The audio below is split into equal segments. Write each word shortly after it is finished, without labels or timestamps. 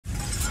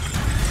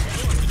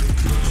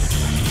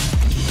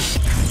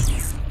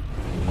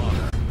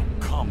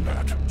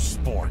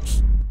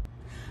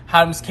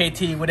Hi, I'm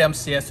KT with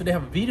MCS. Today I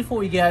have a video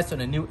for you guys on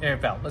a new air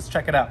valve. Let's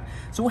check it out.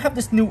 So we have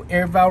this new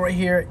air valve right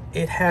here.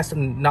 It has a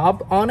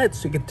knob on it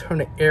so you can turn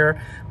the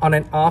air on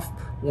and off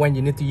when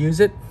you need to use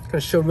it. I'm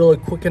gonna show really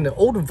quick. In the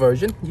older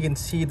version, you can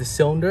see the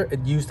cylinder. It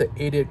used the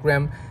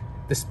 88-gram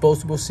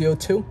disposable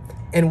CO2.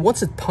 And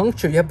once it's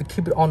punctured, you have to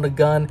keep it on the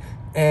gun,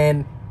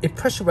 and it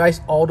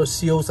pressurizes all the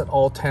seals at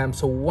all times.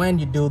 So when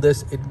you do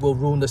this, it will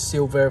ruin the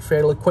seal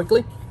fairly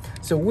quickly.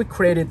 So we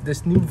created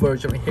this new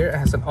version right here. It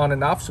has an on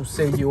and off. So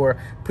say you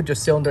put your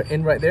cylinder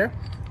in right there,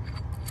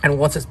 and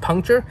once it's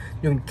punctured,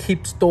 you can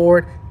keep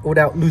stored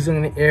without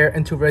losing any air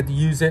until ready to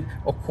use it.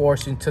 Of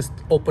course, you just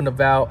open the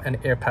valve and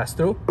the air pass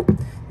through.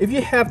 If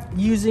you have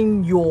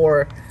using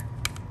your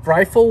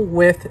rifle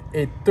with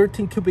a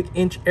 13 cubic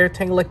inch air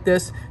tank like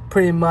this,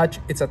 pretty much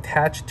it's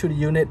attached to the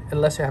unit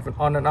unless you have an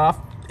on and off.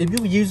 If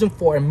you're using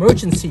for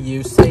emergency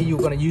use, say you're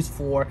going to use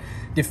for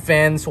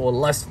defense or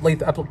less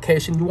lethal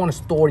application, you want to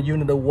store the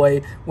unit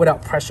away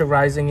without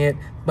pressurizing it,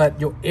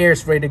 but your air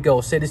is ready to go.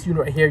 Say this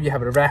unit right here, you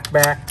have a rack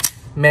back,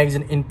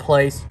 magazine in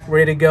place,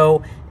 ready to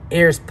go,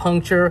 air is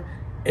punctured,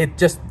 it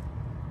just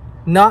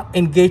not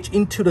engage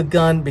into the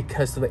gun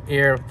because of the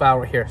air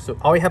valve right here. So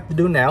all you have to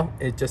do now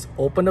is just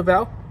open the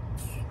valve,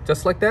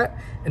 just like that,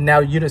 and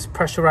now the unit is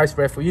pressurized,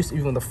 ready for use. If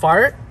you want to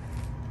fire it,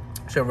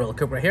 show real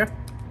quick right here.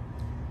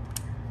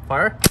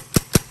 Fire.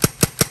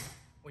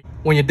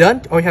 When you're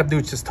done, all you have to do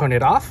is just turn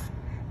it off,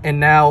 and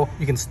now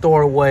you can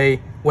store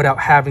away without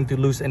having to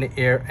lose any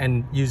air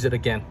and use it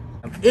again.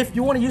 If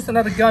you want to use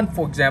another gun,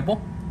 for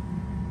example,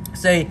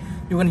 say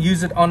you're going to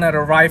use it on a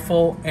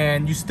rifle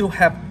and you still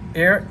have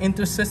air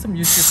into the system,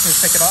 you just going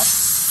to take it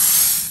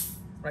off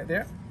right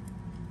there,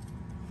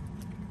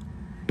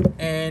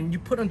 and you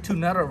put onto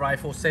another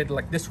rifle, say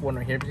like this one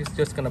right here. It's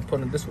just going to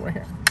put in this one right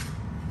here.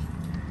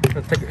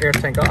 Gonna take the air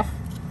tank off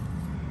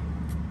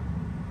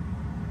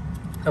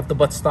of the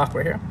buttstock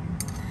right here.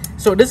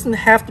 So it doesn't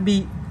have to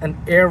be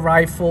an air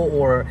rifle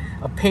or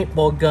a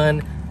paintball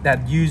gun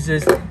that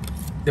uses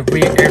the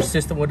rear air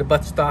system with the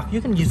buttstock. You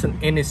can use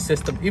any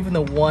system, even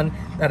the one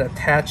that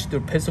attached to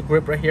the pistol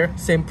grip right here.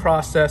 Same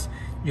process.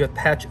 You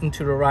attach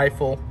into the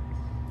rifle,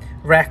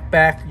 rack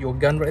back your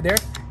gun right there,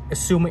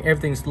 assuming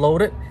everything's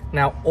loaded.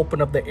 Now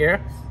open up the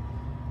air.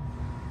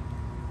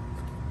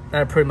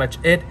 That's pretty much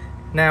it.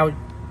 Now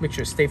make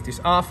sure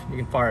safety's off. You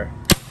can fire.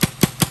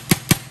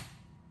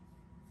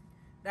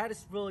 That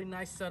is really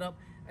nice setup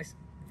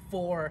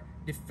for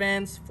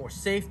defense, for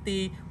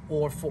safety,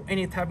 or for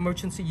any type of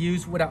emergency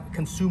use without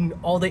consuming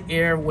all the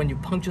air when you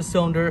puncture a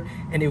cylinder,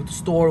 and it will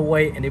store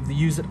away, and if you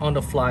use it on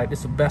the fly, this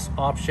is the best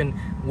option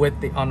with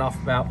the on-off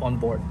valve on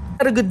board.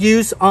 Another good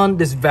use on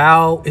this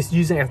valve is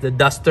using it as the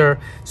duster.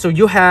 So all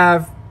you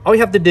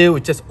have to do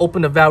is just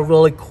open the valve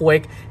really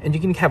quick, and you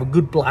can have a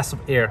good blast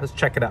of air. Let's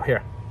check it out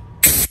here.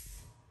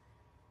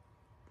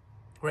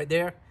 Right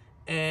there,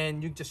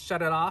 and you just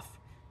shut it off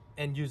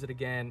and use it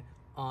again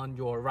on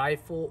your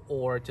rifle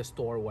or just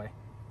store away.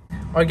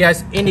 All right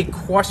guys, any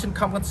question,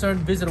 comment, concern,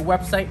 visit the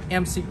website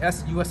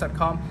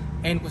mcsus.com,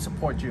 and we'll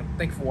support you.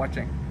 Thank you for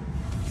watching.